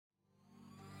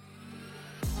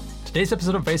Today's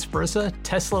episode of Vice Versa,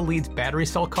 Tesla leads battery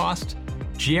cell cost,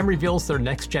 GM reveals their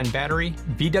next-gen battery,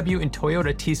 VW and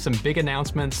Toyota tease some big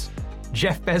announcements,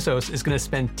 Jeff Bezos is going to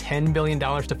spend $10 billion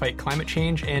to fight climate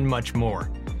change, and much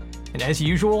more. And as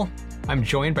usual, I'm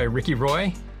joined by Ricky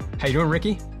Roy. How you doing,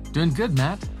 Ricky? Doing good,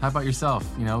 Matt. How about yourself?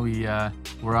 You know,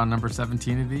 we're on number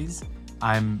 17 of these.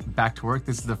 I'm back to work.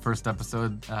 This is the first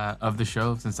episode of the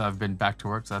show since I've been back to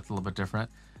work, so that's a little bit different.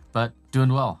 But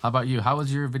doing well. How about you? How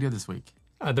was your video this week?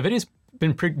 The video's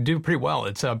been doing pretty well.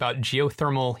 It's about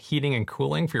geothermal heating and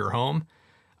cooling for your home.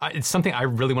 It's something I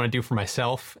really want to do for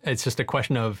myself. It's just a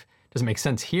question of, does it make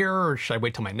sense here, or should I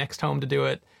wait till my next home to do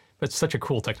it? But it's such a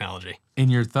cool technology. In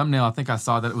your thumbnail, I think I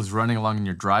saw that it was running along in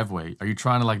your driveway. Are you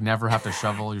trying to never have to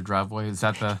shovel your driveway? Is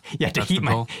that the yeah, to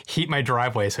heat my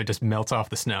driveway so it just melts off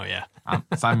the snow? Yeah.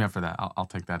 Sign me up for that. I'll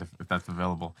take that if that's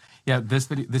available. Yeah, this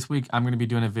week I'm going to be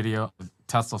doing a video of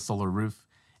Tesla Solar Roof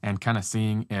and kind of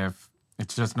seeing if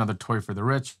it's just another toy for the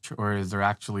rich, or is there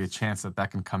actually a chance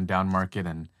that can come down market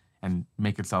and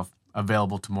make itself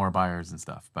available to more buyers and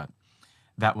stuff. But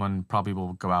that one probably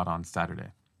will go out on Saturday.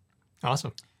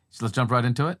 Awesome. So let's jump right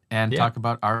into it and talk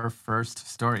about our first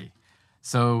story.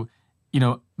 So,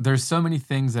 there's so many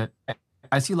things that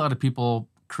I see a lot of people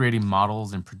creating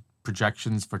models and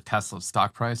projections for Tesla's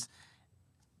stock price,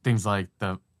 things like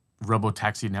the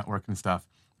robo-taxi network and stuff.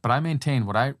 But I maintain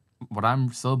what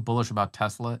I'm so bullish about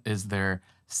Tesla is their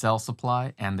cell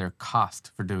supply and their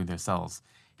cost for doing their cells.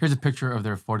 Here's a picture of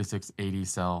their 4680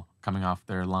 cell coming off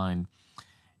their line.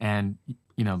 And,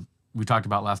 we talked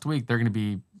about last week, they're going to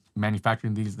be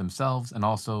manufacturing these themselves and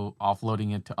also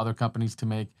offloading it to other companies to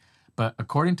make. But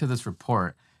according to this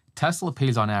report, Tesla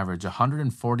pays on average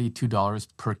 $142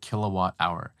 per kilowatt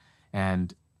hour.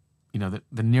 And,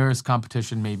 the nearest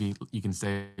competition, maybe you can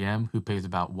say GM, who pays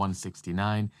about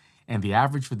 $169. And the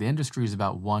average for the industry is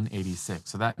about $186.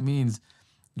 So that means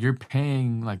you're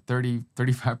paying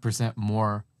 35%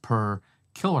 more per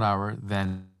kilowatt hour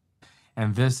than.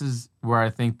 And this is where I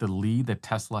think the lead that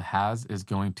Tesla has is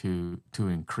going to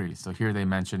increase. So here they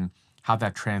mention how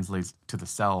that translates to the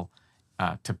cell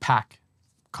to pack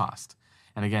cost.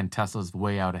 And again, Tesla's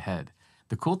way out ahead.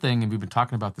 The cool thing, and we've been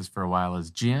talking about this for a while, is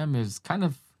GM is kind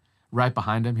of right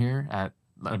behind them here at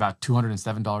about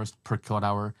 $207 per kilowatt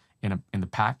hour in the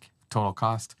pack total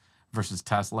cost versus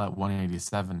Tesla at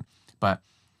 $187. But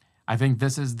I think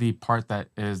this is the part that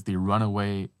is the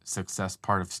runaway success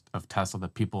part of Tesla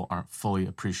that people aren't fully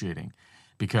appreciating.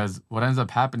 Because what ends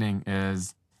up happening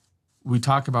is we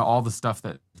talk about all the stuff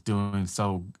that's doing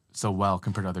so well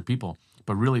compared to other people.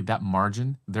 But really that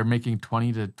margin, they're making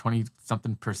 20 to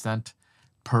 20-something%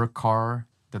 per car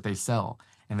that they sell.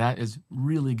 And that is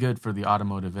really good for the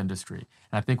automotive industry.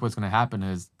 And I think what's going to happen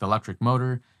is the electric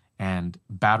motor and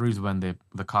batteries, when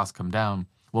the costs come down,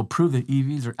 will prove that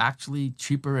EVs are actually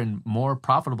cheaper and more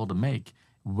profitable to make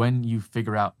when you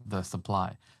figure out the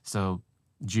supply. So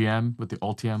GM with the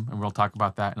Ultium, and we'll talk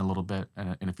about that in a little bit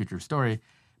in a future story,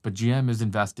 but GM is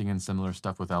investing in similar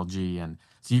stuff with LG. And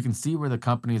so you can see where the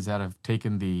companies that have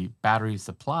taken the battery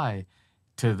supply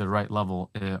to the right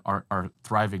level are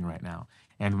thriving right now.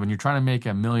 And when you're trying to make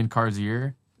 1 million cars a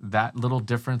year, that little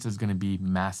difference is going to be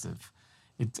massive.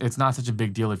 It's not such a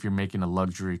big deal if you're making a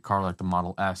luxury car like the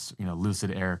Model S,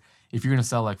 Lucid Air. If you're going to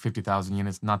sell 50,000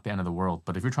 units, not the end of the world.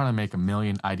 But if you're trying to make 1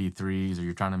 million ID3s, or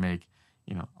you're trying to make,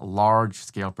 a large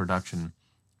scale production,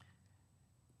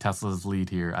 Tesla's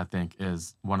lead here, I think,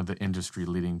 is one of the industry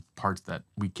leading parts that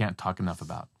we can't talk enough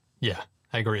about. Yeah,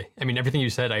 I agree. I mean, everything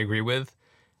you said, I agree with.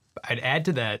 I'd add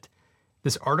to that,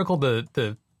 this article,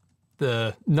 the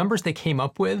numbers they came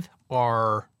up with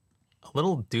are a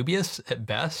little dubious at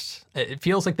best. It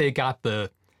feels like they got the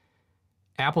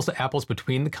apples to apples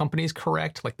between the companies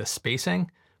correct, like the spacing,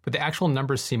 but the actual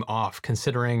numbers seem off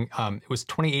considering it was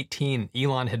 2018,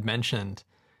 Elon had mentioned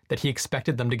that he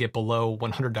expected them to get below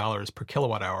 $100 per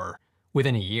kilowatt hour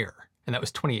within a year, and that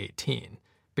was 2018.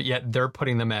 But yet they're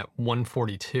putting them at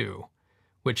 142,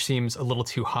 which seems a little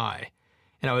too high.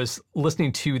 And I was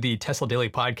listening to the Tesla Daily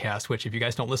podcast, which if you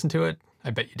guys don't listen to it, I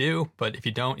bet you do, but if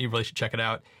you don't, you really should check it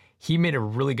out. He made a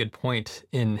really good point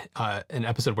in an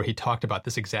episode where he talked about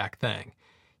this exact thing.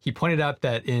 He pointed out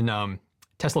that in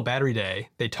Tesla Battery Day,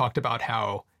 they talked about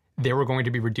how they were going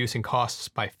to be reducing costs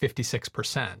by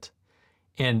 56%.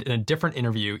 And in a different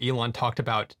interview, Elon talked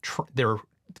about their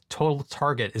total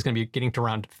target is going to be getting to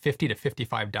around $50 to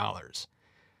 $55.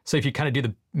 So if you kind of do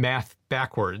the math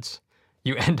backwards,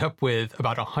 you end up with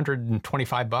about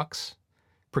 $125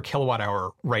 per kilowatt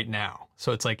hour right now.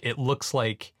 So it's it looks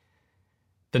like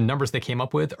the numbers they came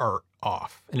up with are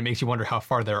off. And it makes you wonder how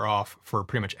far they're off for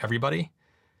pretty much everybody.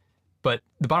 But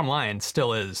the bottom line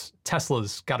still is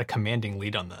Tesla's got a commanding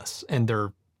lead on this, and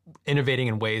they're innovating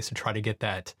in ways to try to get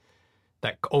that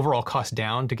overall cost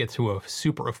down to get to a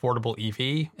super affordable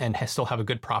EV and still have a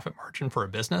good profit margin for a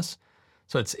business.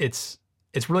 So it's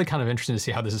really kind of interesting to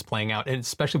see how this is playing out, and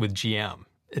especially with GM.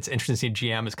 It's interesting to see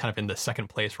GM is kind of in the second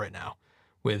place right now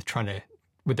with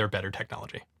their better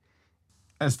technology.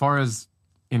 As far as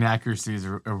inaccuracies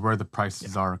or where the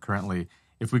prices are currently,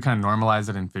 if we kind of normalize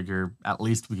it and figure at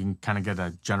least we can kind of get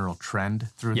a general trend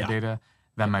through the data,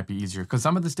 that might be easier. Because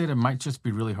some of this data might just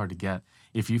be really hard to get.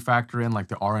 If you factor in like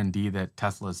the R&D that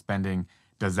Tesla is spending,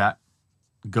 does that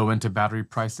go into battery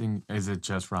pricing? Is it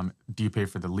just do you pay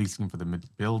for the leasing for the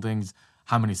buildings?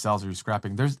 How many cells are you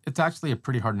scrapping? It's actually a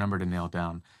pretty hard number to nail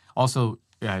down. Also,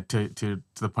 to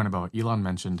the point about what Elon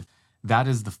mentioned, that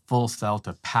is the full cell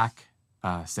to pack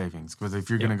savings. Because if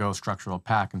you're going to go structural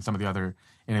pack and some of the other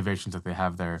innovations that they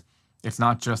have there, it's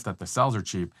not just that the cells are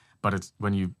cheap, but it's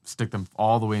when you stick them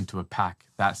all the way into a pack,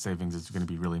 that savings is going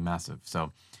to be really massive.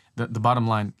 So the bottom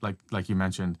line, like you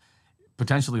mentioned,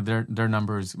 potentially their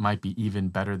numbers might be even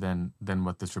better than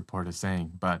what this report is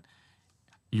saying. But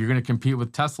you're going to compete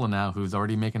with Tesla now, who's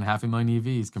already making 500,000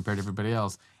 EVs compared to everybody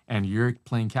else, and you're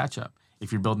playing catch up.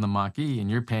 If you're building the Mach-E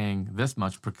and you're paying this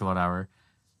much per kilowatt hour,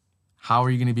 how are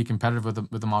you going to be competitive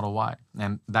with the Model Y?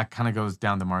 And that kind of goes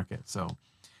down the market. So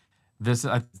this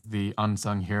is the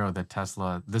unsung hero that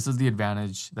Tesla, this is the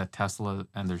advantage that Tesla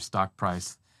and their stock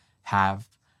price have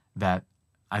that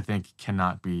I think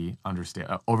cannot be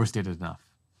overstated enough.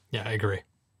 Yeah, I agree.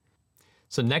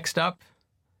 So next up,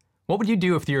 what would you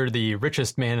do if you're the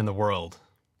richest man in the world?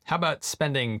 How about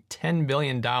spending $10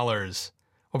 billion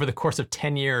over the course of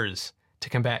 10 years to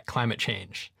combat climate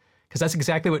change? Because that's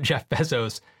exactly what Jeff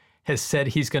Bezos has said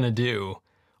he's going to do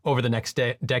over the next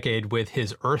decade with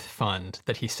his Earth Fund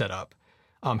that he set up.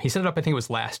 He set it up, I think it was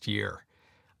last year.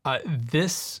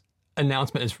 This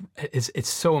announcement it's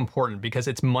so important because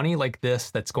it's money like this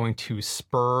that's going to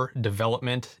spur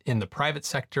development in the private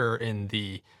sector, in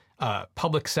the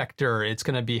public sector. It's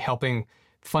going to be helping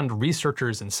fund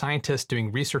researchers and scientists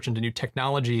doing research into new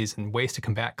technologies and ways to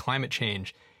combat climate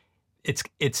change. It's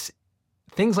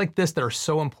things like this that are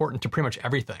so important to pretty much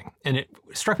everything. And it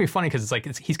struck me funny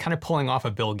because he's kind of pulling off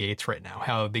of Bill Gates right now,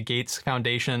 how the Gates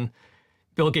Foundation,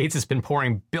 Bill Gates has been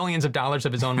pouring billions of dollars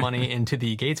of his own money into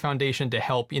the Gates Foundation to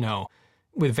help,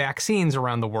 with vaccines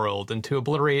around the world and to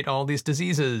obliterate all these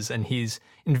diseases. And he's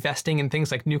investing in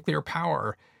things like nuclear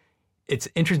power. It's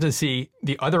interesting to see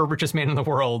the other richest man in the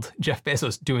world, Jeff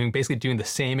Bezos, basically doing the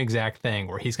same exact thing,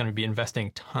 where he's going to be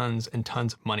investing tons and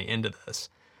tons of money into this.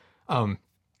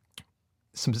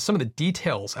 Some of the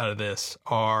details out of this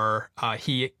are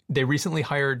they recently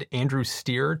hired Andrew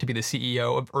Steer to be the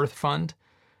CEO of Earth Fund.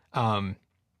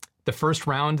 The first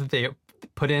round that they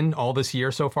put in all this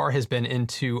year so far has been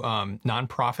into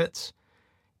nonprofits.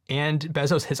 And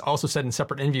Bezos has also said in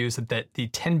separate interviews that the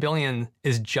 $10 billion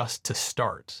is just to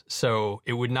start. So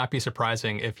it would not be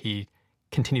surprising if he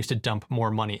continues to dump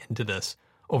more money into this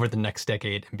over the next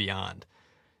decade and beyond.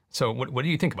 So what do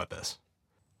you think about this?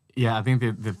 Yeah, I think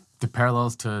the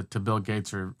parallels to Bill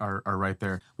Gates are right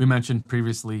there. We mentioned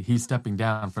previously he's stepping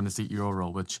down from the CEO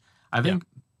role, which I think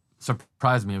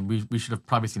surprised me. We should have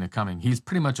probably seen it coming. He's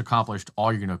pretty much accomplished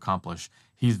all you're going to accomplish.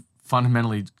 He's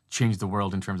fundamentally changed the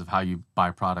world in terms of how you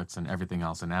buy products and everything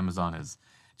else. And Amazon is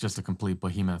just a complete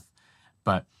behemoth.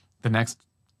 But the next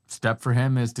step for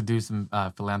him is to do some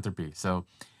philanthropy. So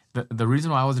the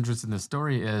reason why I was interested in this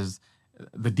story is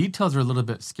the details are a little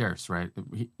bit scarce, right?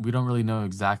 We don't really know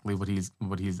exactly what he's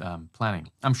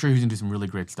planning. I'm sure he's going to do some really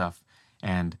great stuff.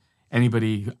 And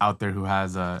anybody out there who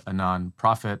has a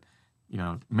nonprofit,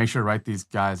 make sure to write these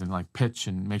guys and pitch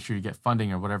and make sure you get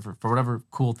funding or whatever for whatever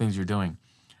cool things you're doing.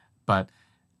 But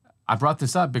I brought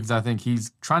this up because I think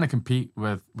he's trying to compete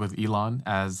with Elon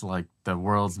as the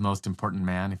world's most important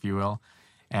man, if you will.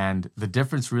 And the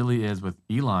difference really is with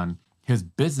Elon, his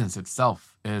business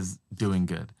itself is doing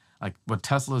good. What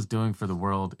Tesla is doing for the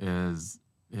world is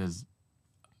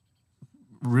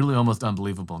really almost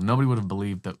unbelievable. Nobody would have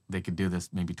believed that they could do this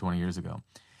maybe 20 years ago.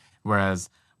 Whereas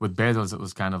with Bezos, it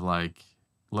was kind of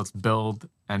let's build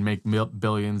and make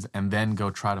billions and then go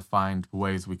try to find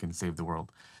ways we can save the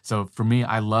world. So for me,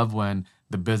 I love when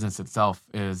the business itself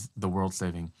is the world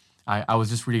saving. I was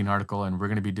just reading an article, and we're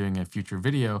going to be doing a future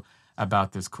video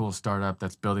about this cool startup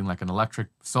that's building an electric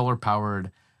solar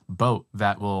powered boat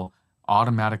that will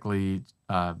automatically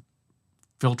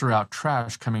filter out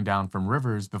trash coming down from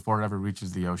rivers before it ever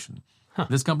reaches the ocean. Huh.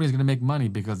 This company is going to make money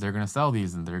because they're going to sell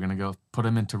these and they're going to go put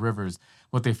them into rivers.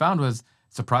 What they found was,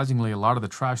 surprisingly, a lot of the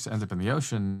trash that ends up in the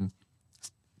ocean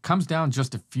comes down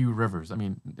just a few rivers. I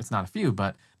mean, it's not a few,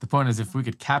 but the point is if we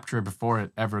could capture it before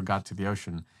it ever got to the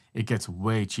ocean, it gets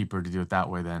way cheaper to do it that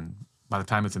way than by the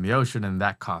time it's in the ocean, and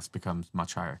that cost becomes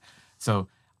much higher. So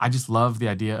I just love the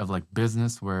idea of like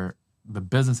business where the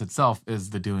business itself is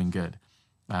the doing good.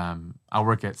 I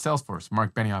work at Salesforce.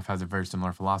 Mark Benioff has a very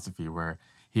similar philosophy where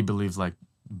he believes like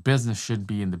business should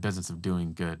be in the business of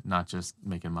doing good, not just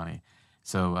making money.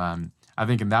 So I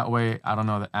think in that way, I don't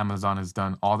know that Amazon has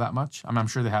done all that much. I'm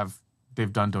sure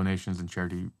they've done donations and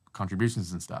charity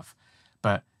contributions and stuff.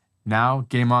 But now,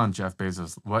 game on, Jeff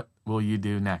Bezos. What will you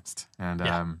do next? And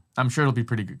I'm sure it'll be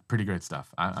pretty great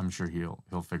stuff. I'm sure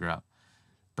he'll figure out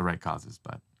the right causes.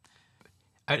 But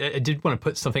I did want to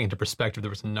put something into perspective. There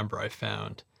was a number I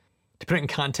found. To put it in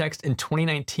context, in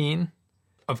 2019,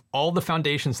 of all the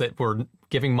foundations that were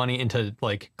giving money into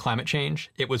like climate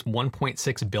change, it was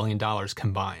 $1.6 billion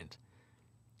combined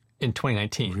in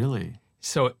 2019. Really?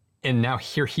 So, and now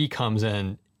here he comes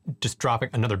in just dropping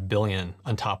another billion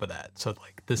on top of that. So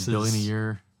like this $1 billion is a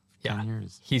year, yeah, 10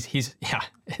 years. He's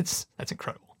that's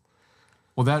incredible.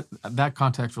 Well, that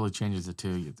context really changes it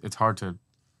too. It's hard to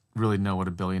really know what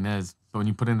 $1 billion is, but when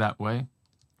you put it in that way,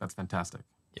 that's fantastic.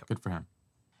 Yep. Good for him.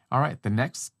 All right, the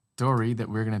next story that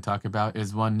we're going to talk about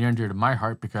is one near and dear to my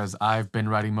heart because I've been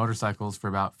riding motorcycles for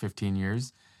about 15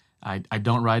 years. I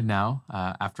don't ride now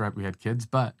after we had kids,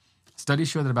 but studies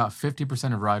show that about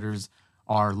 50% of riders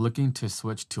are looking to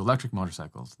switch to electric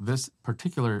motorcycles. This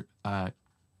particular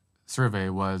survey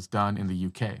was done in the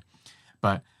UK,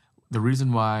 but the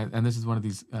reason why, and this is one of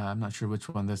these, I'm not sure which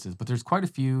one this is, but there's quite a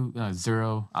few.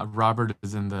 Zero, Robert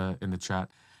is in the chat.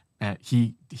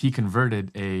 He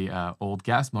converted a old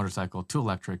gas motorcycle to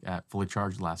electric at Fully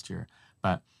Charged last year.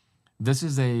 But this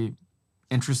is a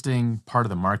interesting part of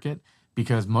the market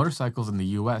because motorcycles in the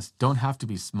U.S. don't have to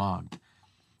be smogged.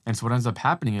 And so what ends up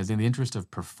happening is in the interest of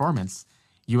performance,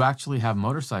 you actually have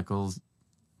motorcycles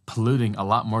polluting a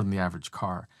lot more than the average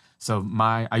car. So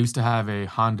I used to have a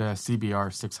Honda CBR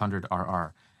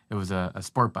 600RR. It was a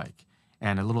sport bike.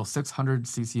 And a little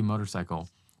 600cc motorcycle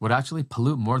would actually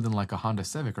pollute more than like a Honda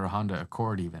Civic or a Honda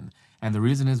Accord even. And the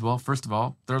reason is, well, first of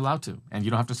all, they're allowed to, and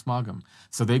you don't have to smog them.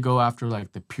 So they go after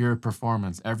like the pure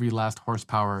performance, every last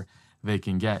horsepower they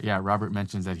can get. Yeah, Robert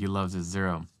mentions that he loves his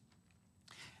Zero.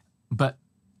 But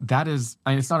that is,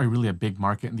 I mean, it's not really a big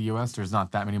market in the US. There's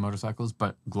not that many motorcycles,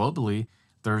 but globally,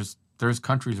 there's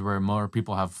countries where more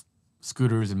people have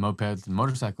scooters and mopeds and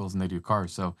motorcycles than they do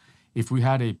cars. So if we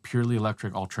had a purely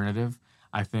electric alternative,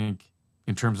 I think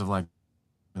in terms of like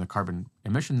the carbon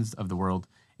emissions of the world,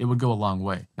 it would go a long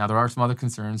way. Now, there are some other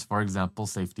concerns, for example,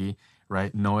 safety,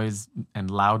 right? Noise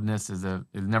and loudness is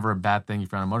never a bad thing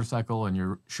if you're on a motorcycle and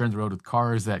you're sharing the road with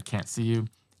cars that can't see you.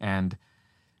 And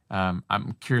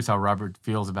I'm curious how Robert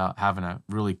feels about having a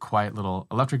really quiet little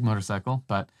electric motorcycle,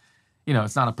 but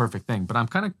it's not a perfect thing. But I'm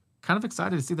kind of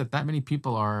excited to see that many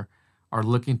people are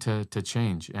looking to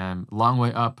change. And Long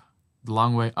Way Up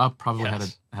probably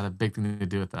Yes. had a big thing to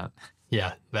do with that.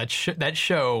 Yeah, that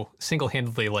show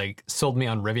single-handedly like sold me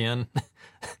on Rivian.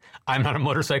 I'm not a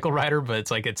motorcycle rider, but it's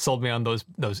like it sold me on those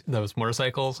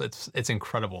motorcycles. It's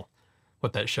incredible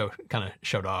what that show kind of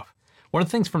showed off. One of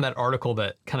the things from that article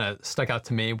that kind of stuck out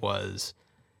to me was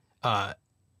that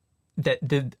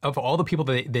of all the people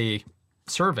they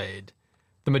surveyed,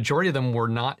 the majority of them were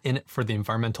not in it for the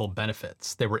environmental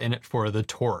benefits. They were in it for the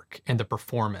torque and the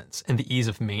performance and the ease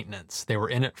of maintenance. They were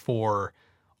in it for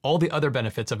all the other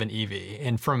benefits of an EV.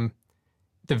 And from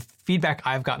the feedback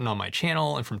I've gotten on my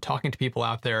channel and from talking to people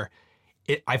out there,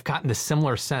 I've gotten the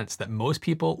similar sense that most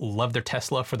people love their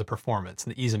Tesla for the performance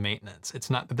and the ease of maintenance. It's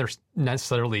not that they're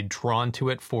necessarily drawn to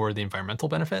it for the environmental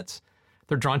benefits.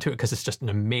 They're drawn to it because it's just an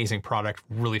amazing product,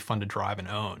 really fun to drive and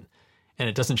own. And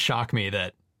it doesn't shock me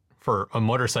that for a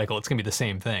motorcycle, it's going to be the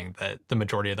same thing, that the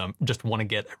majority of them just want to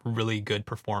get a really good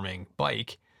performing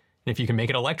bike. And if you can make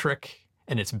it electric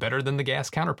and it's better than the gas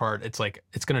counterpart, it's like,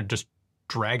 it's going to just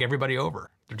drag everybody over.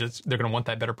 They're going to want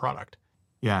that better product.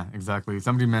 Yeah, exactly.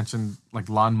 Somebody mentioned like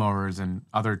lawnmowers and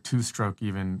other two-stroke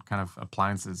even kind of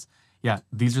appliances. Yeah,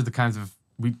 these are the kinds of,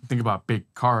 we think about big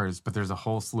cars, but there's a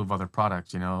whole slew of other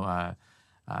products, snow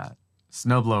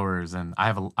blowers, and I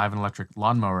have an electric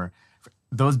lawnmower.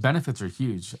 Those benefits are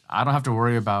huge. I don't have to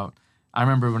worry about, I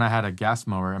remember when I had a gas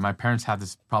mower, and my parents had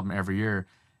this problem every year.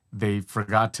 They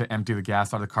forgot to empty the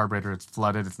gas out of the carburetor. It's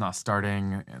flooded. It's not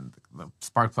starting, and the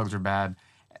spark plugs are bad.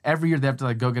 Every year they have to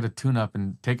like go get a tune-up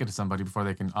and take it to somebody before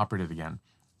they can operate it again.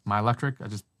 My electric, I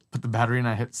just put the battery in,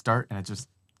 I hit start, and it just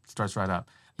starts right up.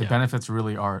 The benefits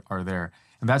really are there.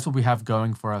 And that's what we have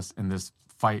going for us in this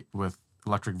fight with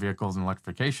electric vehicles and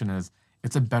electrification is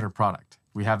it's a better product.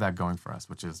 We have that going for us,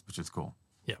 which is cool.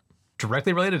 Yeah.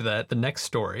 directly related to that, the next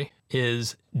story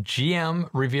is GM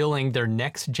revealing their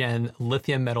next gen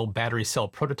lithium metal battery cell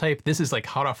prototype. This is like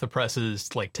hot off the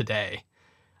presses like today.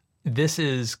 This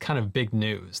is kind of big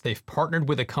news. They've partnered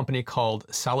with a company called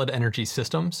Solid Energy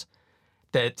Systems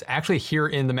that's actually here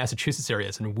in the Massachusetts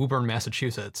areas, in Woburn,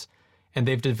 Massachusetts. And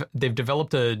they've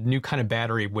developed a new kind of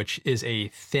battery, which is a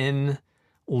thin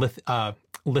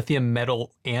lithium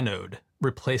metal anode,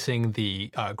 replacing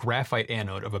the graphite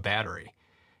anode of a battery.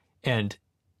 And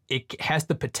it has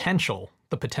the potential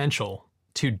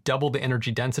to double the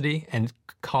energy density and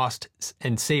cost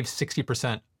and save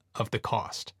 60% of the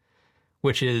cost,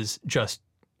 which is just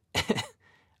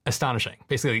astonishing.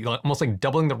 Basically, almost like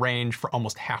doubling the range for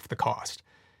almost half the cost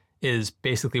is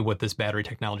basically what this battery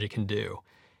technology can do.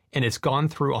 And it's gone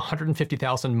through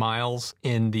 150,000 miles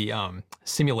in the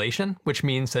simulation, which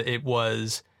means that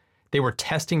they were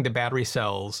testing the battery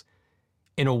cells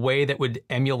in a way that would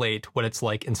emulate what it's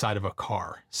like inside of a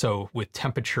car. So with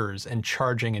temperatures and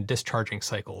charging and discharging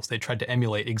cycles, they tried to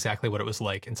emulate exactly what it was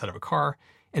like inside of a car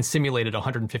and simulated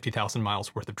 150,000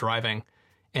 miles worth of driving.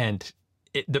 And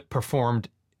it performed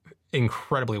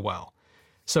incredibly well.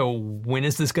 So when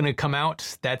is this going to come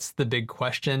out? That's the big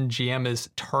question. GM is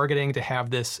targeting to have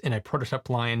this in a prototype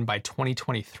line by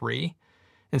 2023.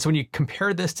 And so when you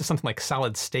compare this to something like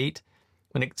solid state,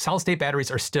 solid state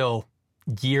batteries are still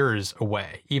years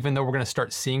away. Even though we're going to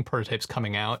start seeing prototypes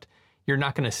coming out, you're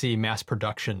not going to see mass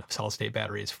production of solid state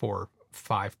batteries for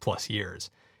 5+ years.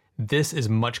 This is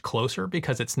much closer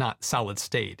because it's not solid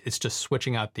state. It's just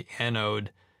switching out the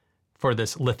anode for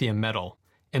this lithium metal.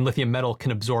 And lithium metal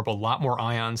can absorb a lot more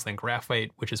ions than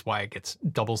graphite, which is why it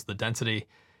doubles the density.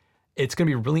 It's going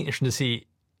to be really interesting to see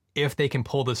if they can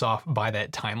pull this off by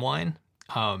that timeline.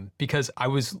 Because I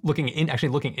was looking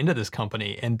into this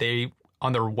company, and they,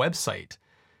 on their website,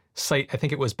 I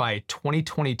think it was by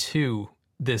 2022,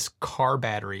 this car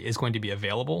battery is going to be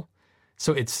available.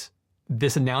 So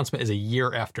this announcement is a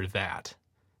year after that.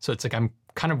 So it's like, I'm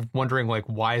kind of wondering, like,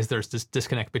 why is there this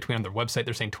disconnect between on their website,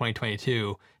 they're saying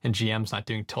 2022 and GM's not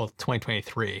doing till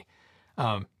 2023.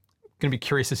 Going to be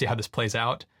curious to see how this plays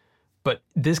out. But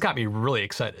this got me really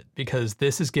excited because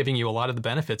this is giving you a lot of the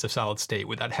benefits of solid state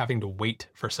without having to wait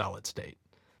for solid state.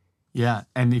 Yeah,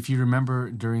 and if you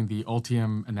remember during the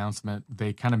Ultium announcement,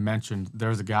 they kind of mentioned there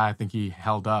was a guy, I think he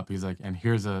held up, he's like, and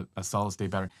here's a solid state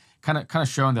battery. Kind of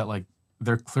showing that, like,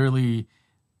 they're clearly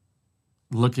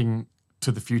looking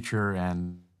to the future.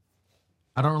 And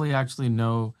I don't really actually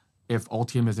know if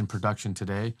Ultium is in production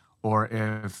today or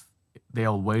if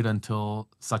they'll wait until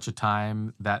such a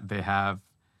time that they have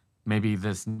maybe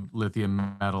this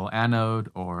lithium metal anode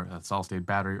or a solid state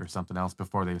battery or something else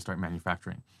before they start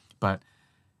manufacturing. But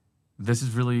this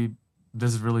is really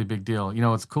a big deal. You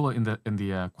know, it's cool in the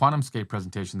QuantumScape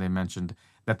presentation, they mentioned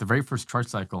that the very first charge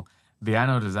cycle, the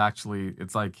anode is actually,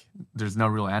 it's like there's no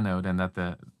real anode, and that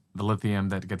the lithium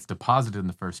that gets deposited in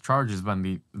the first charge is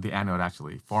when the anode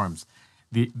actually forms.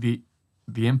 The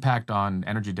impact on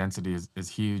energy density is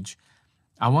huge.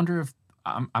 I wonder if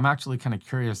I'm actually kind of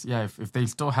curious. Yeah, if they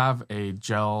still have a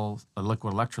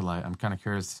liquid electrolyte, I'm kind of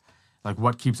curious, like,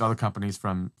 what keeps other companies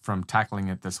from tackling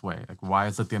it this way? Like, why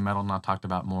is lithium metal not talked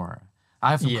about more?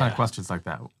 I have some kind of questions like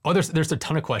that. Oh, there's a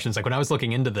ton of questions. Like, when I was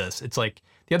looking into this, it's like,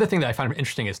 the other thing that I find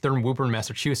interesting is they're in Woburn,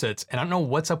 Massachusetts. And I don't know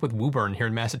what's up with Woburn here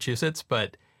in Massachusetts,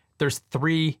 but there's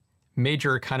 3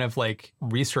 major kind of like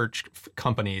research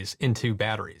companies into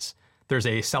batteries. There's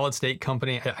a solid state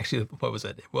company. Actually, what was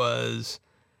it? It was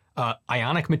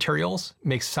Ionic Materials,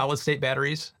 makes solid state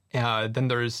batteries. Then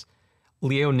there's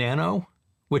Leo Nano,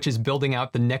 which is building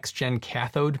out the next gen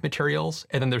cathode materials.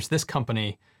 And then there's this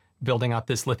company building out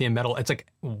this lithium metal. It's like,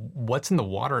 what's in the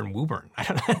water in Woburn? I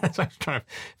don't know. So I'm trying to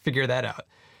figure that out.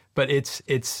 But it's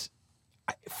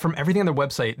from everything on their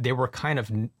website, they were kind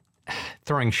of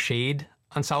throwing shade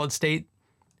on solid state.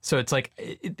 So it's like,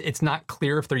 it's not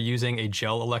clear if they're using a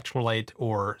gel electrolyte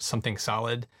or something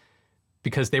solid,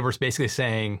 because they were basically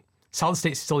saying solid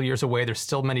state's still years away. There's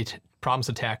still many problems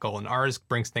to tackle, and ours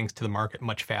brings things to the market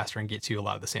much faster and gets you a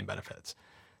lot of the same benefits.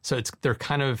 So they're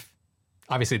kind of,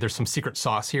 obviously there's some secret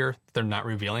sauce here they're not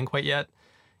revealing quite yet.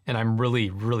 And I'm really,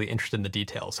 really interested in the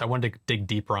details. I wanted to dig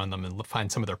deeper on them and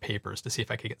find some of their papers to see if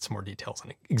I could get some more details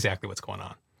on exactly what's going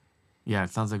on. Yeah,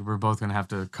 it sounds like we're both going to have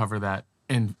to cover that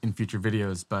in future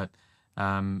videos. But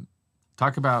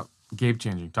talk about game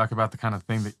changing. Talk about the kind of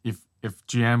thing that if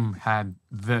GM had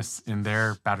this in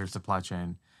their battery supply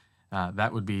chain,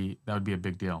 that would be a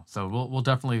big deal. So we'll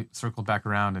definitely circle back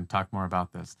around and talk more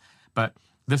about this. But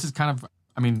this is kind of,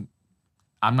 I mean,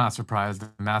 I'm not surprised. The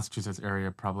Massachusetts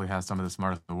area probably has some of the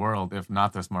smartest in the world, if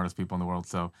not the smartest people in the world.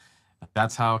 So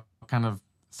that's how kind of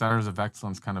centers of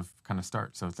excellence kind of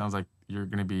start. So it sounds like you're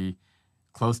going to be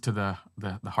close to the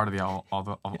heart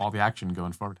of all the action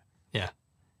going forward. Yeah,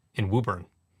 in Woburn.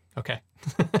 Okay.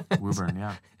 Woburn,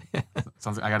 yeah.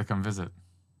 Sounds like I got to come visit.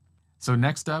 So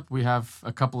next up, we have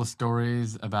a couple of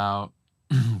stories about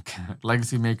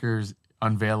legacy makers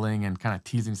unveiling and kind of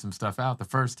teasing some stuff out. The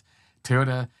first,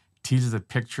 Toyota teases a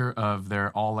picture of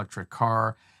their all-electric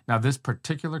car. Now, this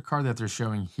particular car that they're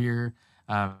showing here,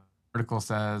 article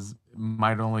says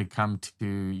might only come to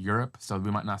Europe, so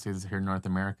we might not see this here in North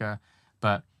America.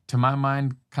 But to my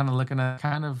mind, kind of looking at,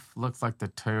 kind of looks like the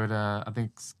Toyota, I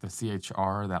think it's the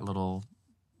CHR, that little,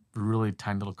 really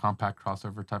tiny little compact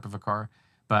crossover type of a car.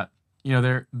 But you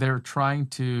know, they're trying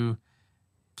to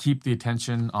keep the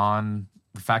attention on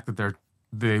the fact that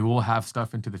they will have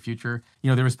stuff into the future. You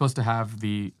know, they were supposed to have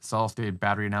the solid-state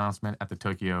battery announcement at the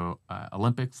Tokyo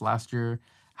Olympics last year.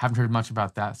 Haven't heard much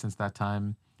about that since that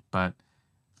time, but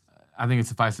I think it's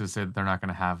suffice to say that they're not going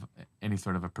to have any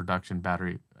sort of a production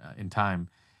battery in time.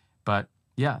 But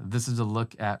yeah, this is a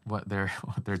look at what they're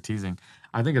teasing.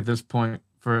 I think at this point,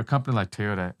 for a company like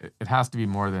Toyota, it has to be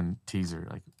more than teaser.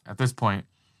 Like at this point,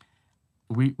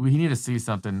 we need to see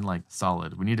something like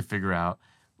solid. We need to figure out,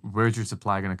 where's your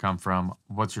supply going to come from?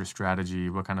 What's your strategy?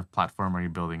 What kind of platform are you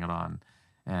building it on?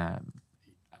 And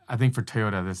I think for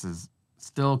Toyota, this is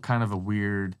still kind of a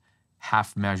weird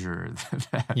half measure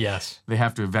that yes, they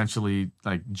have to eventually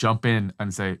like jump in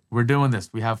and say, we're doing this.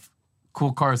 We have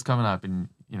cool cars coming up, and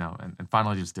you know, and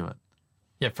finally just do it.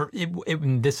 Yeah,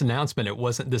 in this announcement,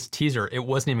 this teaser, it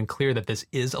wasn't even clear that this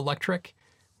is electric.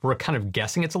 We're kind of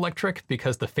guessing it's electric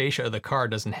because the fascia of the car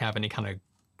doesn't have any kind of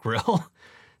grille.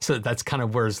 So that's kind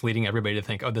of where it's leading everybody to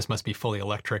think, oh, this must be fully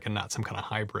electric and not some kind of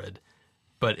hybrid.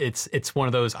 But it's one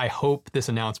of those, I hope this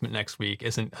announcement next week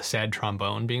isn't a sad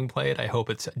trombone being played. I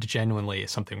hope it's genuinely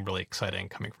something really exciting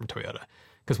coming from Toyota,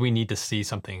 because we need to see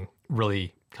something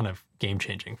really kind of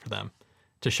game-changing for them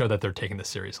to show that they're taking this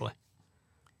seriously.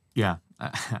 Yeah,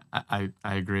 I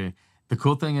agree. The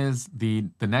cool thing is the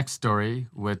next story,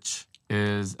 which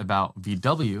is about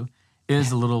VW,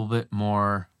 is a little bit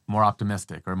more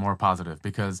optimistic or more positive,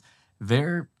 because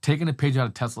they're taking a page out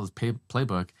of Tesla's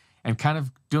playbook and kind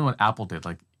of doing what Apple did.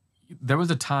 Like, there was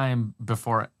a time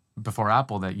before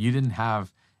Apple that you didn't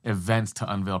have events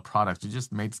to unveil products. You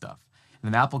just made stuff.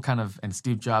 And then Apple and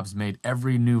Steve Jobs made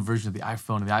every new version of the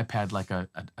iPhone and the iPad like a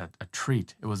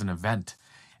treat. It was an event.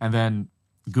 And then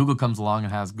Google comes along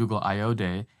and has Google I/O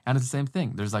Day, and it's the same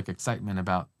thing. There's like excitement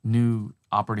about new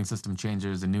operating system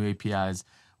changes and new APIs.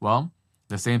 Well,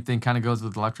 the same thing kind of goes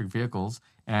with electric vehicles,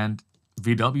 and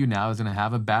VW now is going to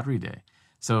have a battery day.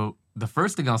 So the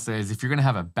first thing I'll say is, if you're going to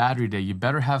have a battery day, you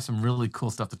better have some really cool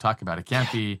stuff to talk about. It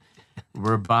can't be,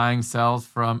 we're buying cells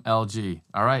from LG.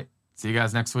 All right, see you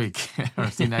guys next week, or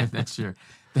see you next year.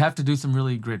 They have to do some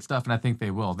really great stuff, and I think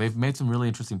they will. They've made some really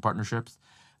interesting partnerships.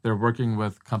 They're working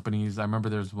with companies. I remember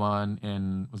there's one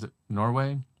in, was it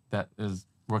Norway, that is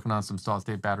working on some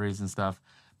solid-state batteries and stuff.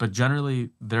 But generally,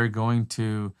 they're going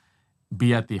to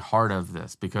be at the heart of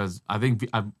this, because I think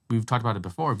we've talked about it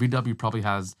before. VW probably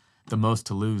has the most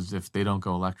to lose if they don't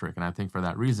go electric. And I think for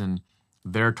that reason,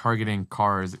 they're targeting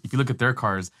cars. If you look at their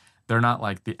cars, they're not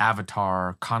like the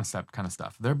Avatar concept kind of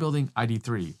stuff. They're building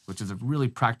ID.3, which is a really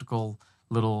practical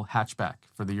little hatchback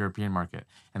for the European market,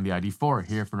 and the ID.4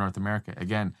 here for North America.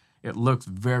 Again, it looks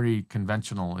very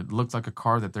conventional. It looks like a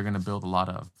car that they're going to build a lot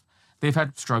of. They've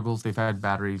had struggles. They've had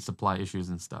battery supply issues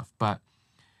and stuff, but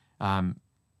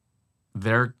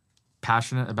they're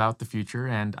passionate about the future.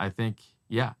 And I think,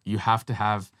 yeah, you have to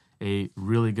have a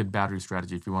really good battery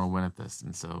strategy if you want to win at this.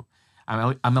 And so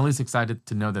I'm at least excited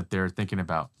to know that they're thinking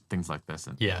about things like this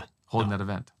and holding that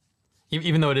event.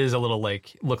 Even though it is a little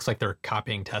like, looks like they're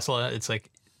copying Tesla, it's like,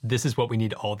 this is what we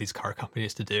need all these car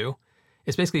companies to do.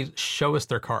 It's basically show us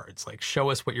their cards, like show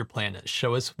us what your plan is,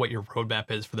 show us what your roadmap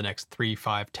is for the next 3,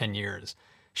 5, 10 years.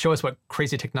 Show us what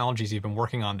crazy technologies you've been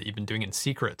working on that you've been doing in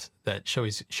secret that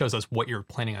shows us what you're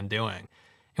planning on doing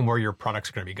and where your products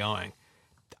are going to be going.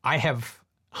 I have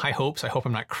high hopes. I hope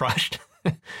I'm not crushed,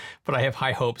 but I have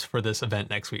high hopes for this event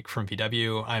next week from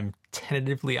VW. I'm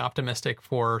tentatively optimistic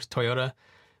for Toyota.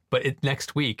 But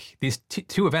next week, these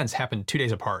two events happen 2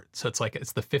 days apart. So it's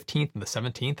the 15th and the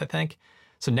 17th, I think.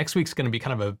 So next week's going to be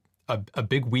kind of a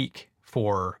big week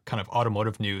for kind of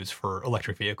automotive news for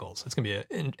electric vehicles. It's going to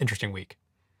be an interesting week.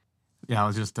 Yeah, I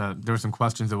was just, there were some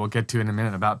questions that we'll get to in a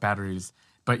minute about batteries.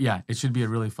 But yeah, it should be a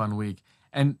really fun week.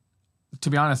 And to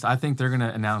be honest, I think they're going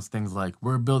to announce things like,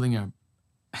 we're building a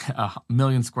 1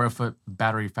 million square foot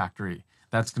battery factory.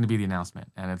 That's going to be the announcement.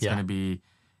 And it's going to be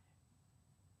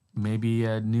maybe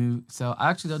a new cell. I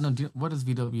actually don't know. What does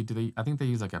VW do? I think they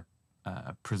use like a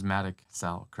prismatic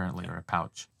cell currently, or a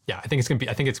pouch. Yeah, I think it's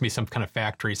gonna be some kind of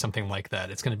factory, something like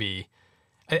that. It's gonna be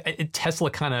Tesla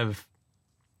kind of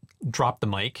dropped the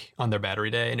mic on their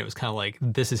battery day, and it was kind of like,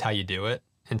 this is how you do it.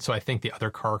 And so I think the other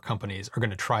car companies are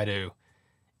going to try to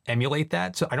emulate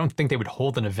that. So I don't think they would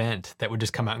hold an event that would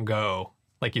just come out and go,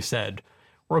 like you said,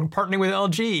 we're partnering with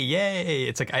LG, yay.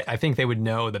 It's like, I think they would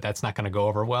know that that's not going to go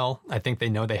over well. I think they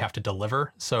know they have to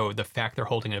deliver. So the fact they're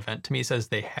holding an event to me says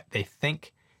they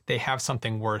think they have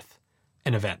something worth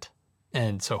an event.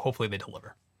 And so hopefully they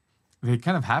deliver. They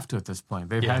kind of have to at this point.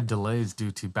 They've had delays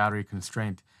due to battery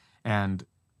constraint. And,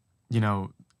 you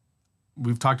know,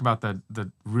 we've talked about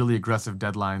the really aggressive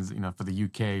deadlines, you know, for the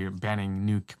UK banning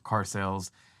new car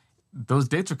sales. Those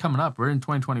dates are coming up. We're in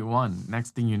 2021.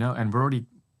 Next thing you know, and we're already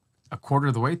a quarter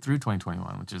of the way through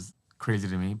 2021, which is crazy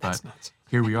to me, but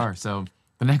here we are. So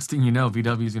the next thing you know,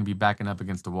 VW is going to be backing up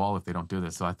against the wall if they don't do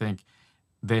this. So I think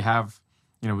they have,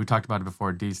 you know, we talked about it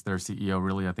before. Diess, their CEO,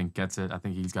 really, I think, gets it. I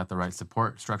think he's got the right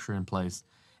support structure in place.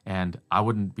 And I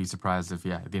wouldn't be surprised if,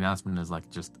 the announcement is like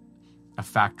just a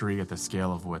factory at the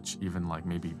scale of which even like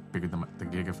maybe bigger than the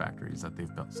gigafactories that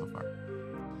they've built so far.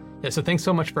 Yeah, so thanks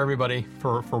so much for everybody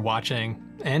for watching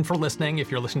and for listening.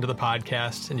 If you're listening to the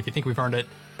podcast, and if you think we've earned it,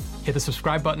 hit the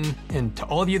subscribe button. And to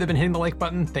all of you that have been hitting the like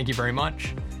button, thank you very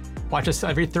much. Watch us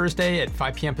every Thursday at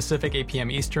 5 p.m. Pacific, 8 p.m.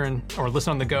 Eastern, or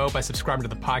listen on the go by subscribing to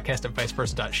the podcast at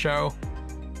viceversa.show.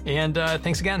 And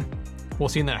thanks again. We'll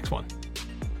see you in the next one.